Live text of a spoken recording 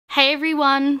Hey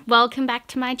everyone, welcome back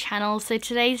to my channel. So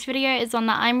today's video is one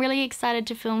that I'm really excited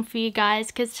to film for you guys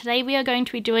because today we are going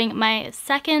to be doing my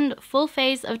second full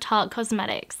face of Tarte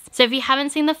cosmetics. So if you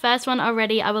haven't seen the first one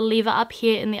already, I will leave it up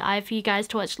here in the eye for you guys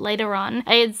to watch later on.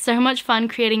 I had so much fun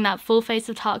creating that full face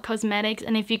of Tarte cosmetics,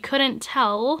 and if you couldn't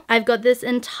tell, I've got this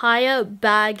entire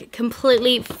bag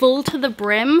completely full to the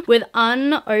brim with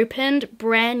unopened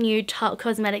brand new Tarte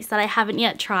cosmetics that I haven't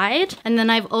yet tried. And then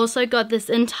I've also got this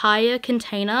entire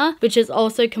container which is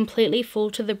also completely full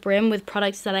to the brim with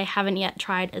products that I haven't yet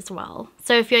tried as well.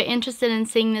 So if you're interested in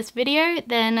seeing this video,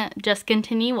 then just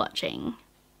continue watching.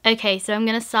 Okay, so I'm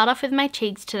going to start off with my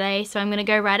cheeks today, so I'm going to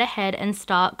go right ahead and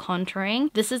start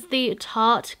contouring. This is the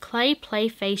Tarte Clay Play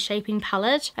Face Shaping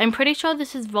Palette. I'm pretty sure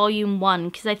this is volume 1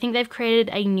 because I think they've created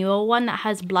a newer one that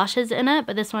has blushes in it,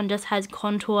 but this one just has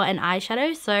contour and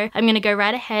eyeshadow, so I'm going to go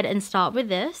right ahead and start with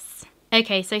this.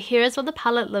 Okay, so here is what the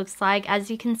palette looks like. As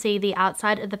you can see, the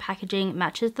outside of the packaging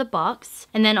matches the box.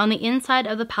 And then on the inside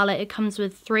of the palette, it comes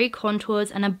with 3 contours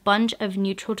and a bunch of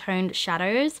neutral toned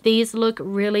shadows. These look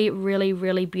really, really,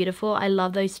 really beautiful. I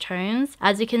love those tones.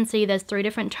 As you can see, there's 3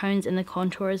 different tones in the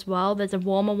contour as well. There's a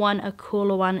warmer one, a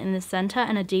cooler one in the center,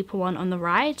 and a deeper one on the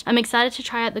right. I'm excited to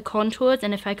try out the contours,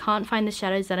 and if I can't find the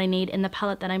shadows that I need in the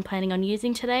palette that I'm planning on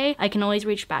using today, I can always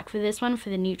reach back for this one for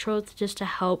the neutrals just to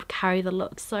help carry the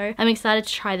look. So I'm excited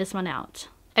to try this one out.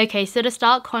 Okay, so to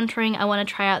start contouring, I want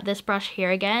to try out this brush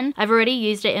here again. I've already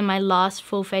used it in my last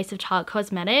full face of Tarte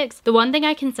cosmetics. The one thing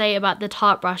I can say about the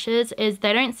Tarte brushes is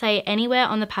they don't say anywhere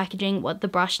on the packaging what the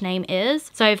brush name is.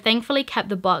 So I've thankfully kept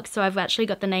the box, so I've actually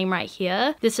got the name right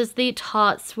here. This is the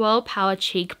Tarte Swirl Power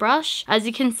Cheek Brush. As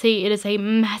you can see, it is a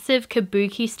massive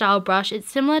kabuki style brush.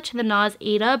 It's similar to the NARS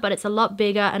Eater, but it's a lot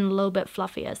bigger and a little bit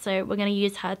fluffier. So we're going to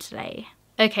use her today.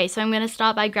 Okay, so I'm going to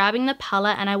start by grabbing the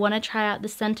palette, and I want to try out the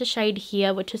center shade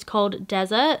here, which is called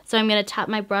Desert. So I'm going to tap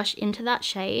my brush into that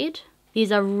shade.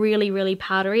 These are really, really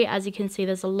powdery. As you can see,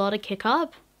 there's a lot of kick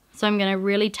up. So I'm going to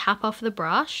really tap off the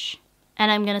brush,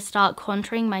 and I'm going to start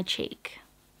contouring my cheek.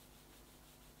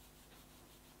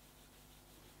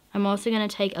 I'm also going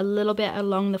to take a little bit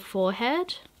along the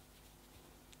forehead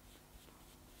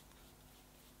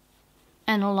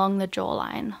and along the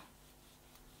jawline.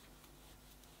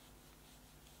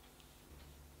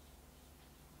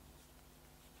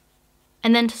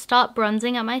 And then to start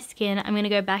bronzing up my skin, I'm going to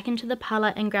go back into the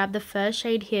palette and grab the first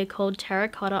shade here called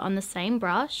Terracotta on the same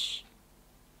brush.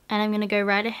 And I'm going to go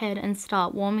right ahead and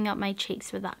start warming up my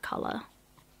cheeks with that color.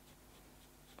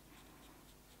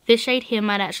 This shade here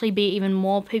might actually be even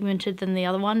more pigmented than the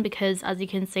other one because, as you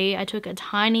can see, I took a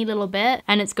tiny little bit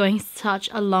and it's going such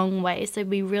a long way. So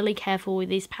be really careful with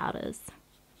these powders.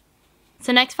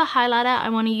 So next for highlighter, I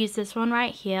want to use this one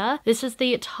right here. This is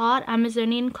the Tarte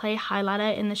Amazonian Clay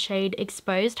Highlighter in the shade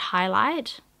Exposed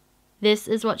Highlight. This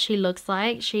is what she looks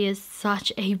like. She is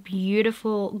such a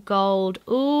beautiful gold.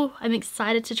 Ooh, I'm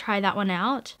excited to try that one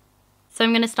out. So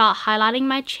I'm going to start highlighting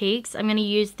my cheeks. I'm going to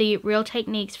use the Real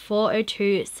Techniques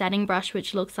 402 setting brush,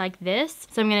 which looks like this.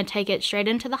 So I'm going to take it straight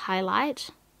into the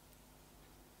highlight.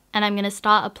 And I'm going to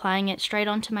start applying it straight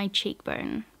onto my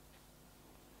cheekbone.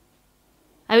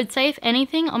 I would say if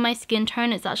anything on my skin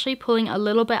tone, it's actually pulling a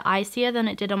little bit icier than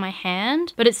it did on my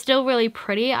hand, but it's still really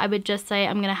pretty. I would just say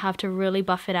I'm going to have to really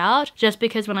buff it out just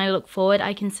because when I look forward,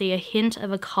 I can see a hint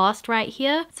of a cast right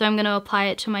here. So I'm going to apply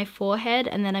it to my forehead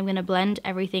and then I'm going to blend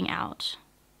everything out.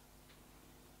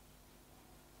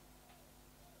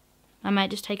 I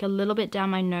might just take a little bit down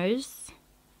my nose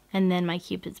and then my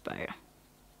cupid's bow.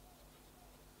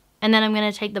 And then I'm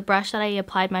going to take the brush that I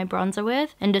applied my bronzer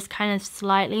with and just kind of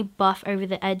slightly buff over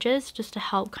the edges just to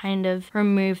help kind of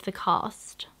remove the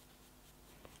cast.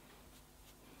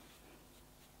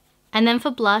 And then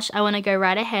for blush, I want to go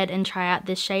right ahead and try out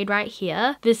this shade right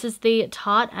here. This is the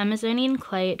Tarte Amazonian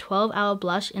Clay 12-Hour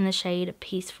Blush in the shade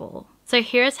Peaceful. So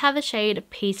here's how the shade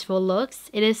Peaceful looks.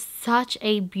 It is such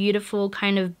a beautiful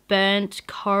kind of burnt,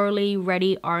 corally,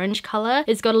 reddy orange color.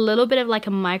 It's got a little bit of like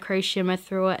a micro shimmer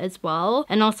through it as well.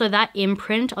 And also that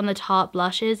imprint on the Tarte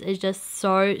blushes is just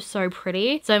so, so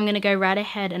pretty. So I'm going to go right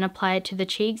ahead and apply it to the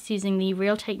cheeks using the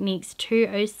Real Techniques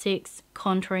 206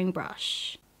 contouring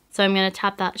brush. So I'm going to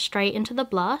tap that straight into the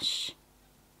blush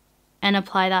and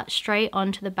apply that straight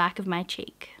onto the back of my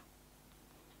cheek.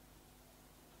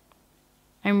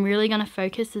 I'm really going to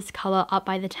focus this color up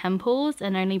by the temples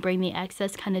and only bring the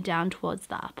excess kind of down towards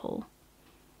the apple.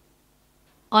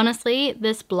 Honestly,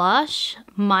 this blush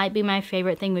might be my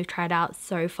favorite thing we've tried out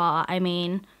so far. I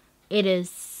mean, it is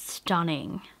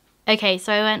stunning. Okay,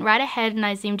 so I went right ahead and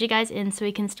I zoomed you guys in so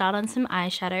we can start on some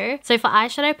eyeshadow. So for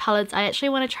eyeshadow palettes, I actually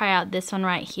want to try out this one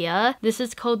right here. This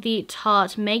is called the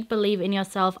Tarte Make Believe in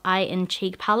Yourself Eye and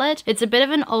Cheek palette. It's a bit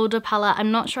of an older palette.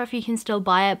 I'm not sure if you can still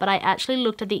buy it, but I actually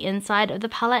looked at the inside of the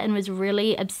palette and was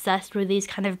really obsessed with these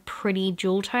kind of pretty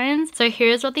jewel tones. So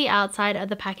here's what the outside of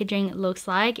the packaging looks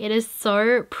like. It is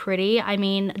so pretty. I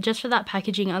mean, just for that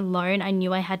packaging alone, I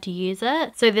knew I had to use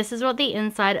it. So this is what the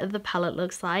inside of the palette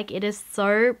looks like. It is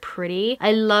so pretty.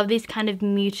 I love these kind of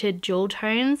muted jewel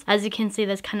tones. As you can see,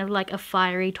 there's kind of like a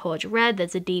fiery torch red,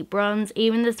 there's a deep bronze,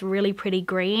 even this really pretty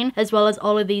green, as well as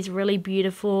all of these really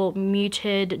beautiful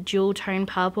muted jewel tone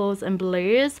purples and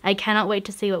blues. I cannot wait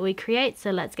to see what we create, so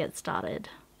let's get started.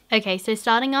 Okay, so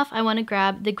starting off, I want to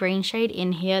grab the green shade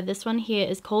in here. This one here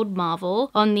is called Marvel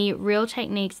on the Real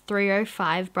Techniques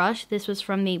 305 brush. This was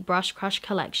from the Brush Crush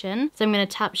collection. So I'm going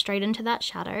to tap straight into that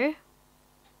shadow.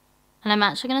 And I'm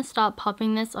actually going to start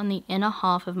popping this on the inner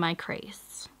half of my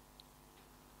crease.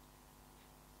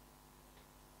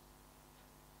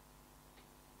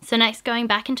 So next, going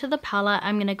back into the palette,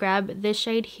 I'm going to grab this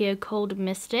shade here called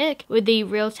Mystic with the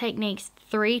Real Techniques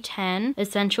 310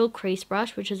 Essential Crease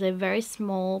Brush, which is a very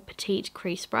small, petite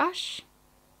crease brush.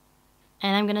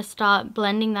 And I'm going to start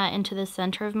blending that into the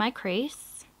center of my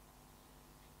crease.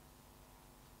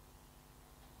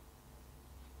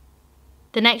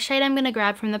 The next shade I'm going to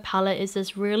grab from the palette is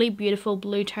this really beautiful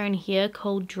blue tone here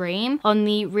called Dream on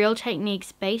the Real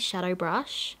Techniques Base Shadow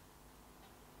Brush.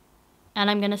 And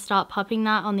I'm going to start popping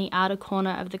that on the outer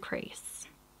corner of the crease.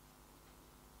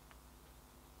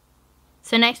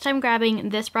 So next I'm grabbing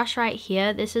this brush right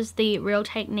here. This is the Real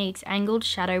Techniques Angled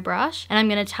Shadow Brush. And I'm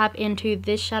going to tap into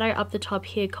this shadow up the top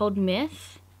here called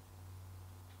Myth.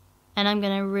 And I'm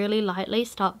going to really lightly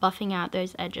start buffing out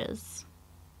those edges.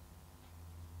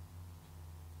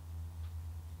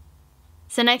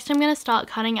 So next I'm going to start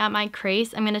cutting out my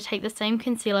crease. I'm going to take the same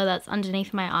concealer that's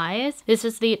underneath my eyes. This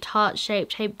is the Tarte Shape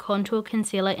Tape Contour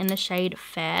Concealer in the shade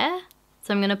Fair.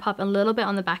 So I'm going to pop a little bit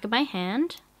on the back of my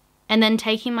hand. And then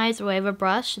taking my Zoeva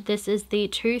brush, this is the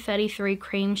 233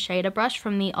 Cream Shader Brush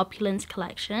from the Opulence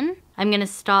collection. I'm going to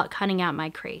start cutting out my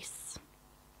crease.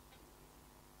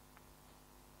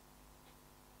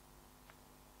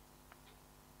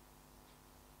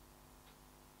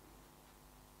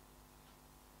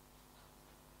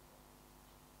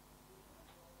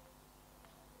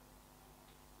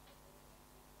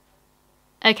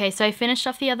 Okay, so I finished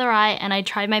off the other eye and I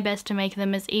tried my best to make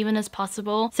them as even as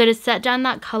possible. So to set down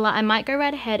that color, I might go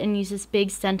right ahead and use this big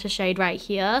center shade right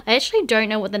here. I actually don't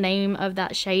know what the name of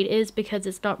that shade is because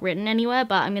it's not written anywhere,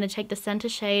 but I'm going to take the center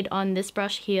shade on this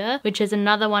brush here, which is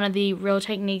another one of the Real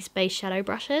Techniques Base Shadow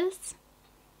brushes.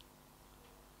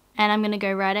 And I'm going to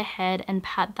go right ahead and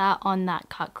pat that on that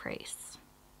cut crease.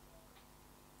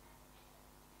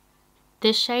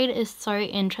 This shade is so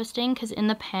interesting because in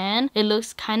the pan, it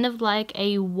looks kind of like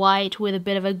a white with a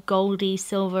bit of a goldy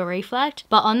silver reflect.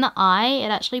 But on the eye, it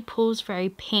actually pulls very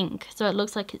pink. So it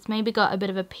looks like it's maybe got a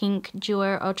bit of a pink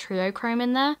duo or trio chrome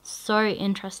in there. So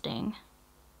interesting.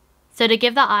 So to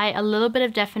give the eye a little bit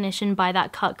of definition by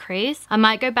that cut crease, I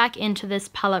might go back into this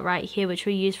palette right here, which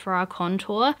we use for our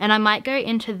contour. And I might go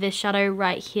into this shadow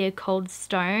right here called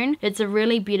Stone. It's a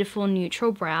really beautiful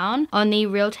neutral brown on the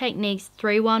Real Techniques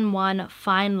 311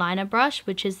 Fine Liner Brush,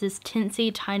 which is this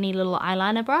tinsy tiny little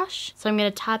eyeliner brush. So I'm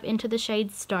going to tap into the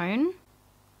shade Stone.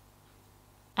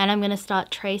 And I'm going to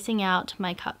start tracing out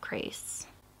my cut crease.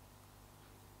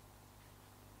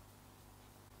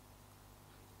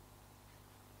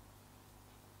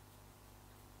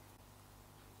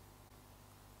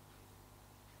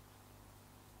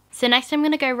 So next I'm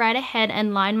going to go right ahead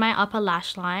and line my upper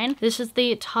lash line. This is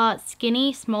the Tarte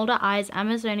Skinny Smolder Eyes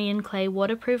Amazonian Clay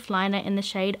Waterproof Liner in the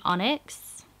shade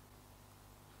Onyx.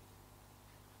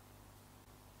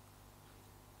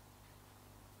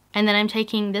 And then I'm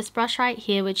taking this brush right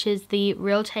here, which is the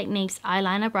Real Techniques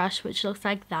eyeliner brush, which looks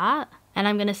like that. And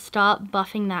I'm going to start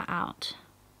buffing that out.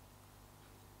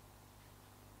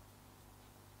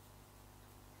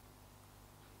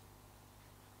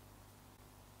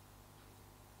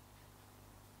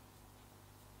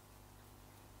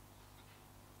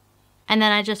 And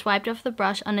then I just wiped off the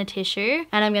brush on a tissue,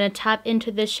 and I'm going to tap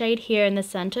into this shade here in the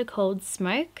center called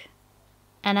Smoke.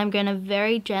 And I'm going to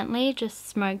very gently just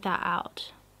smoke that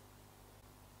out.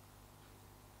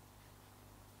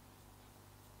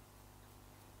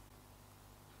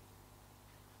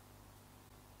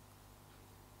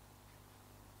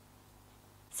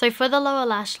 So for the lower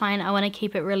lash line, I want to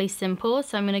keep it really simple.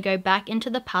 So I'm going to go back into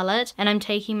the palette, and I'm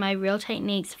taking my Real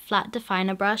Techniques Flat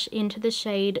Definer brush into the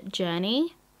shade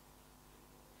Journey.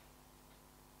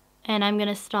 And I'm going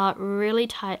to start really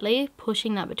tightly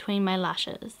pushing that between my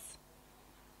lashes.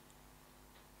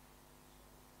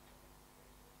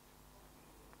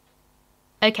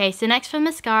 Okay, so next for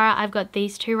mascara, I've got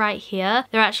these two right here.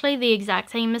 They're actually the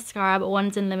exact same mascara, but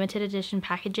one's in limited edition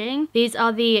packaging. These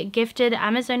are the Gifted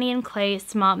Amazonian Clay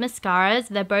Smart Mascaras.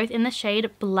 They're both in the shade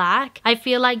Black. I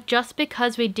feel like just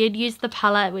because we did use the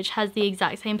palette, which has the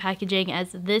exact same packaging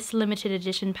as this limited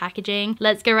edition packaging,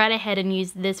 let's go right ahead and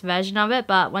use this version of it.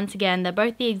 But once again, they're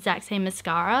both the exact same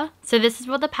mascara. So this is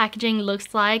what the packaging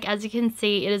looks like. As you can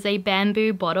see, it is a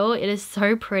bamboo bottle. It is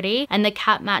so pretty, and the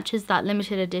cap matches that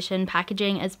limited edition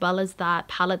packaging as well as that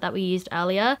palette that we used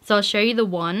earlier. So I'll show you the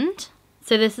wand.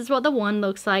 So this is what the wand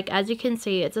looks like. As you can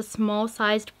see, it's a small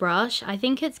sized brush. I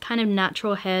think it's kind of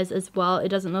natural hairs as well. It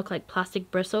doesn't look like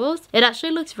plastic bristles. It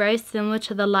actually looks very similar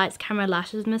to the Lights Camera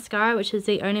Lashes mascara, which is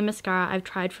the only mascara I've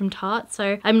tried from Tarte.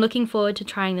 So I'm looking forward to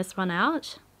trying this one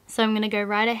out. So I'm going to go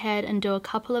right ahead and do a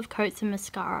couple of coats of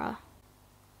mascara.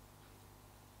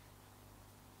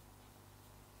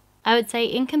 I would say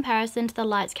in comparison to the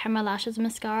Lights Camera Lashes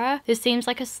mascara, this seems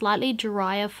like a slightly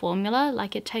drier formula,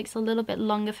 like it takes a little bit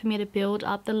longer for me to build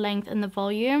up the length and the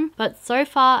volume, but so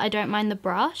far I don't mind the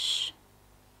brush.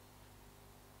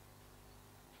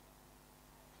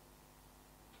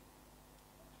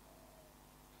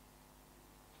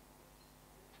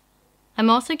 I'm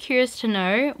also curious to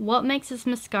know what makes this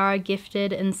mascara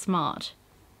gifted and smart.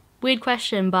 Weird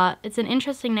question, but it's an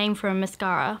interesting name for a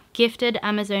mascara. Gifted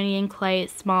Amazonian Clay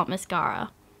Smart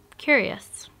Mascara.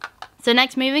 Curious. So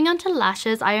next, moving on to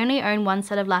lashes, I only own one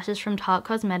set of lashes from Tarte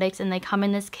Cosmetics and they come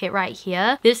in this kit right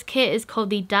here. This kit is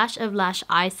called the Dash of Lash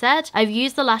Eye Set. I've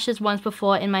used the lashes once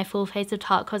before in my full face of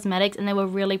Tarte Cosmetics and they were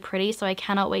really pretty, so I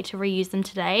cannot wait to reuse them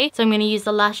today. So I'm going to use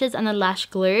the lashes and the lash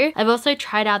glue. I've also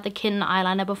tried out the kitten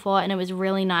eyeliner before and it was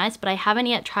really nice, but I haven't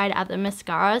yet tried out the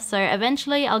mascara, so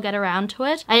eventually I'll get around to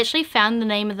it. I actually found the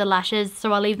name of the lashes,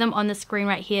 so I'll leave them on the screen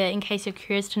right here in case you're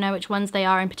curious to know which ones they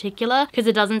are in particular, because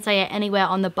it doesn't say it anywhere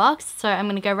on the box. So I'm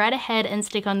going to go right ahead and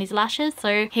stick on these lashes.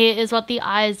 So here is what the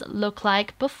eyes look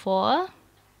like before.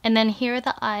 And then here are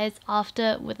the eyes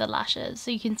after with the lashes.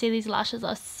 So you can see these lashes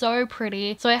are so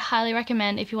pretty. So I highly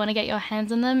recommend, if you want to get your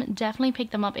hands on them, definitely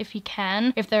pick them up if you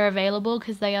can, if they're available,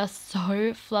 because they are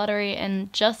so fluttery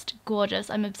and just gorgeous.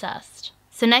 I'm obsessed.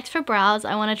 So next for brows,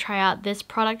 I want to try out this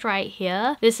product right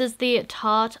here. This is the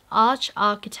Tarte Arch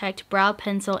Architect Brow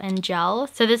Pencil and Gel.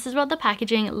 So this is what the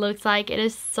packaging looks like. It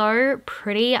is so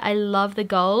pretty. I love the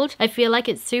gold. I feel like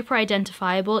it's super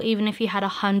identifiable. Even if you had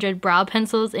 100 brow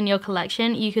pencils in your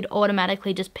collection, you could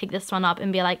automatically just pick this one up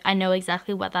and be like, I know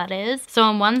exactly what that is. So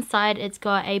on one side, it's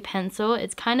got a pencil.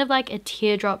 It's kind of like a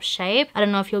teardrop shape. I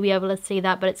don't know if you'll be able to see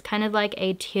that, but it's kind of like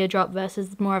a teardrop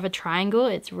versus more of a triangle.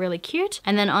 It's really cute.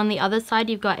 And then on the other side,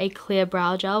 you've got a clear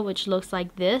brow gel which looks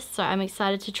like this. So I'm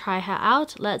excited to try her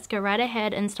out. Let's go right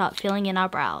ahead and start filling in our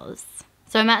brows.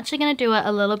 So I'm actually going to do it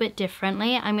a little bit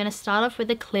differently. I'm going to start off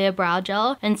with a clear brow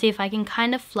gel and see if I can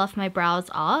kind of fluff my brows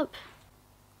up.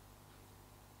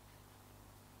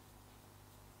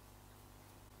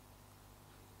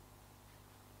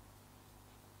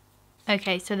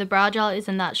 Okay, so the brow gel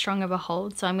isn't that strong of a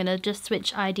hold, so I'm going to just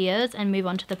switch ideas and move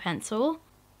on to the pencil.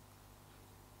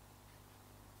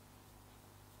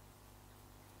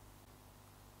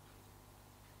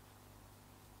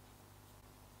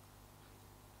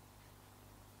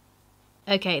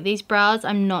 Okay, these brows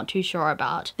I'm not too sure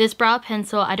about. This brow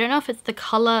pencil, I don't know if it's the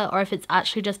color or if it's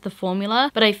actually just the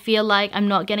formula, but I feel like I'm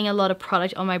not getting a lot of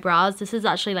product on my brows. This is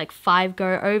actually like 5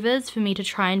 go-overs for me to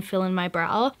try and fill in my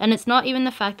brow. And it's not even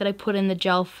the fact that I put in the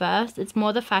gel first, it's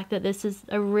more the fact that this is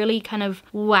a really kind of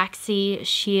waxy,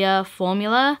 sheer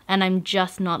formula and I'm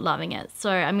just not loving it. So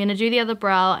I'm gonna do the other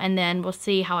brow and then we'll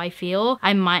see how I feel.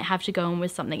 I might have to go in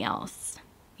with something else.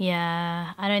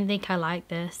 Yeah, I don't think I like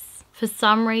this. For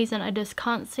some reason, I just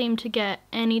can't seem to get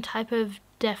any type of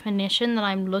definition that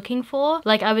I'm looking for.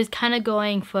 Like, I was kind of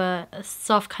going for a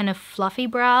soft kind of fluffy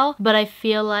brow, but I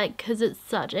feel like because it's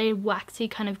such a waxy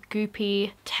kind of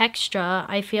goopy texture,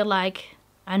 I feel like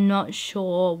I'm not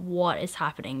sure what is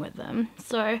happening with them.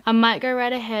 So I might go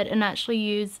right ahead and actually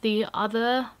use the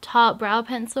other Tarte brow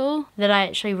pencil that I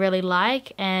actually really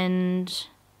like and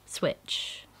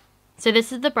switch. So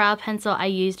this is the brow pencil I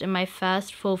used in my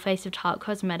first full face of Tarte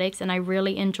Cosmetics and I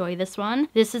really enjoy this one.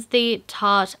 This is the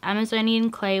Tarte Amazonian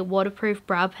Clay Waterproof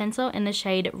Brow Pencil in the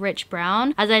shade Rich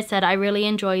Brown. As I said, I really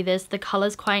enjoy this. The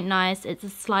color's quite nice. It's a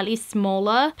slightly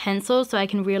smaller pencil so I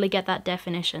can really get that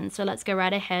definition. So let's go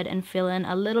right ahead and fill in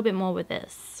a little bit more with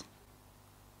this.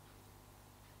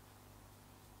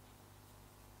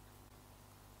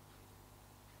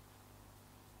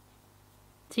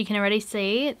 So you can already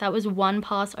see that was one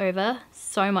pass over,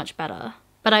 so much better.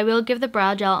 But I will give the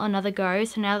brow gel another go.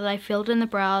 So now that I filled in the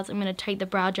brows, I'm going to take the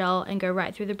brow gel and go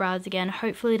right through the brows again,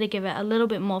 hopefully to give it a little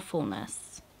bit more fullness.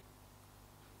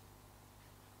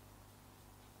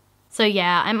 So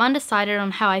yeah, I'm undecided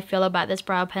on how I feel about this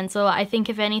brow pencil. I think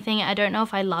if anything, I don't know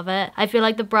if I love it. I feel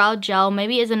like the brow gel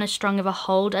maybe isn't as strong of a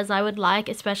hold as I would like,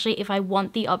 especially if I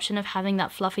want the option of having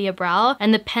that fluffier brow.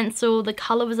 And the pencil, the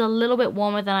color was a little bit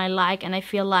warmer than I like, and I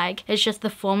feel like it's just the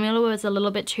formula was a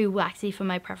little bit too waxy for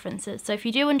my preferences. So if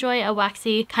you do enjoy a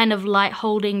waxy kind of light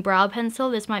holding brow pencil,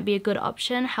 this might be a good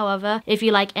option. However, if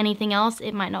you like anything else,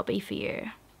 it might not be for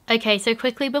you. Okay, so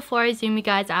quickly before I zoom you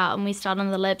guys out and we start on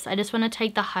the lips, I just want to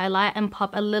take the highlight and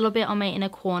pop a little bit on my inner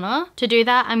corner. To do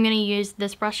that, I'm going to use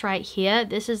this brush right here.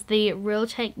 This is the Real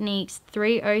Techniques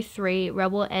 303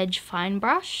 Rebel Edge Fine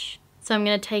Brush. So I'm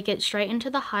going to take it straight into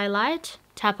the highlight,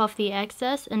 tap off the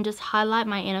excess, and just highlight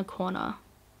my inner corner.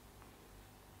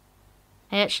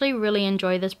 I actually really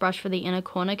enjoy this brush for the inner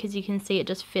corner because you can see it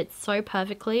just fits so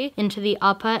perfectly into the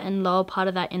upper and lower part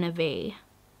of that inner V.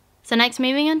 So next,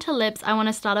 moving into lips, I want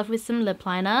to start off with some lip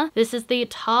liner. This is the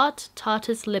Tarte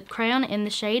Tarteist Lip Crayon in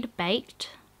the shade Baked.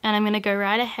 And I'm going to go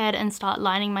right ahead and start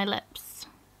lining my lips.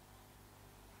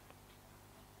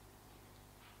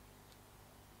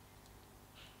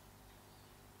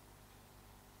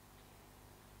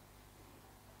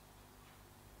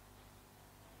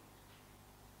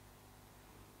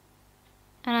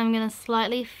 And I'm going to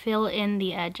slightly fill in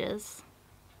the edges.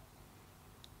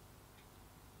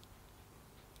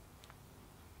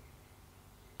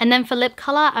 And then for lip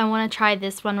color, I want to try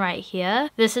this one right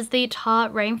here. This is the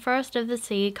Tarte Rainforest of the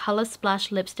Sea Color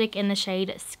Splash Lipstick in the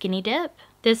shade Skinny Dip.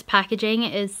 This packaging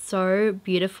is so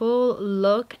beautiful.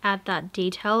 Look at that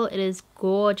detail. It is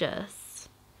gorgeous.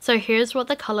 So here's what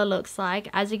the color looks like.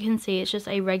 As you can see, it's just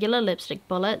a regular lipstick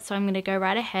bullet. So I'm going to go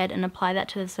right ahead and apply that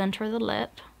to the center of the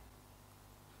lip.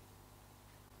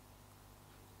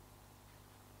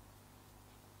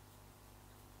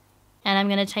 And I'm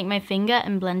going to take my finger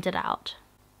and blend it out.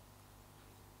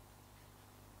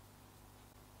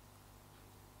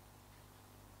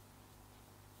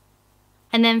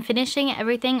 And then finishing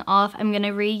everything off, I'm going to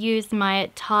reuse my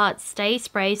Tarte Stay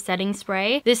Spray Setting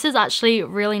Spray. This is actually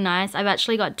really nice. I've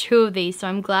actually got two of these, so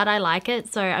I'm glad I like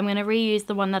it. So I'm going to reuse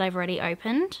the one that I've already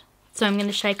opened. So I'm going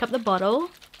to shake up the bottle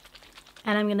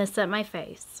and I'm going to set my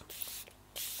face.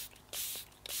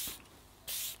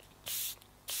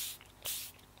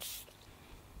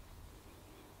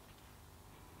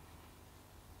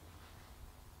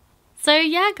 So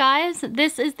yeah guys,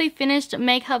 this is the finished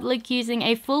makeup look using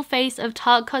a full face of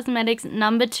Tarte Cosmetics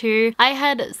number 2. I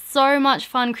had so much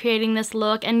fun creating this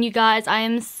look, and you guys, I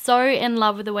am so in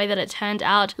love with the way that it turned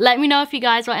out. Let me know if you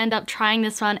guys will end up trying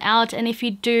this one out, and if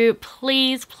you do,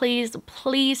 please, please,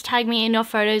 please tag me in your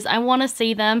photos. I want to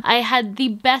see them. I had the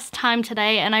best time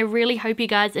today, and I really hope you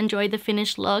guys enjoyed the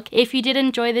finished look. If you did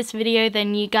enjoy this video,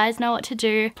 then you guys know what to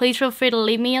do. Please feel free to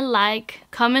leave me a like,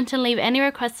 comment, and leave any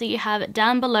requests that you have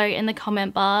down below in the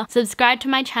comment bar. Subscribe to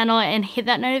my channel and hit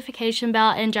that notification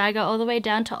bell and drag it all the way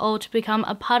down to all to become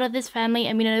a part of this family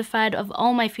and be notified of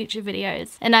all my future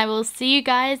videos. And I will see you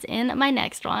guys in my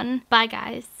next one. Bye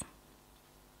guys.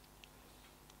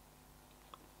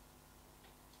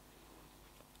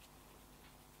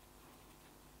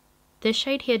 This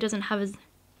shade here doesn't have as...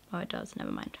 oh, it does.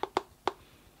 Never mind.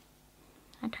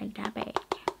 I'll take that back.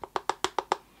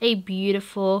 A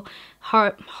beautiful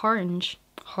orange.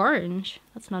 Orange?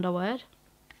 That's not a word.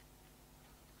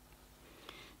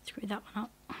 Screw that one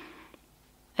up.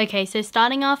 Okay, so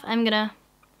starting off, I'm gonna...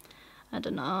 I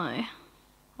don't know.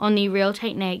 On the Real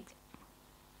Technique.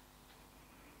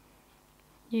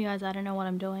 You guys, I don't know what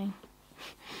I'm doing.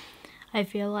 I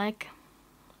feel like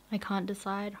I can't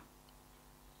decide.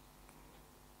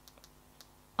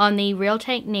 On the Real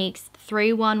Techniques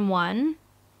 311.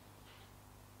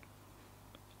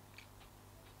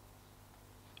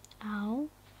 Ow.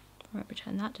 I won't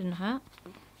pretend that didn't hurt.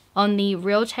 On the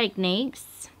Real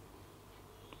Techniques.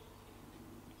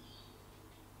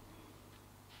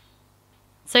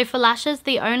 So for lashes,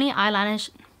 the only eyeliner...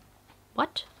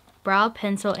 what? Brow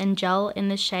pencil and gel in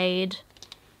the shade...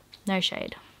 no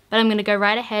shade. But I'm going to go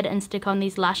right ahead and stick on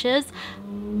these lashes.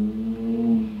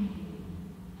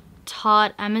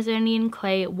 Tarte Amazonian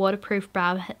Clay Waterproof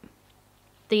Brow...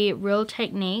 the Real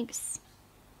Techniques.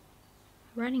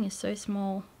 Writing is so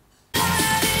small.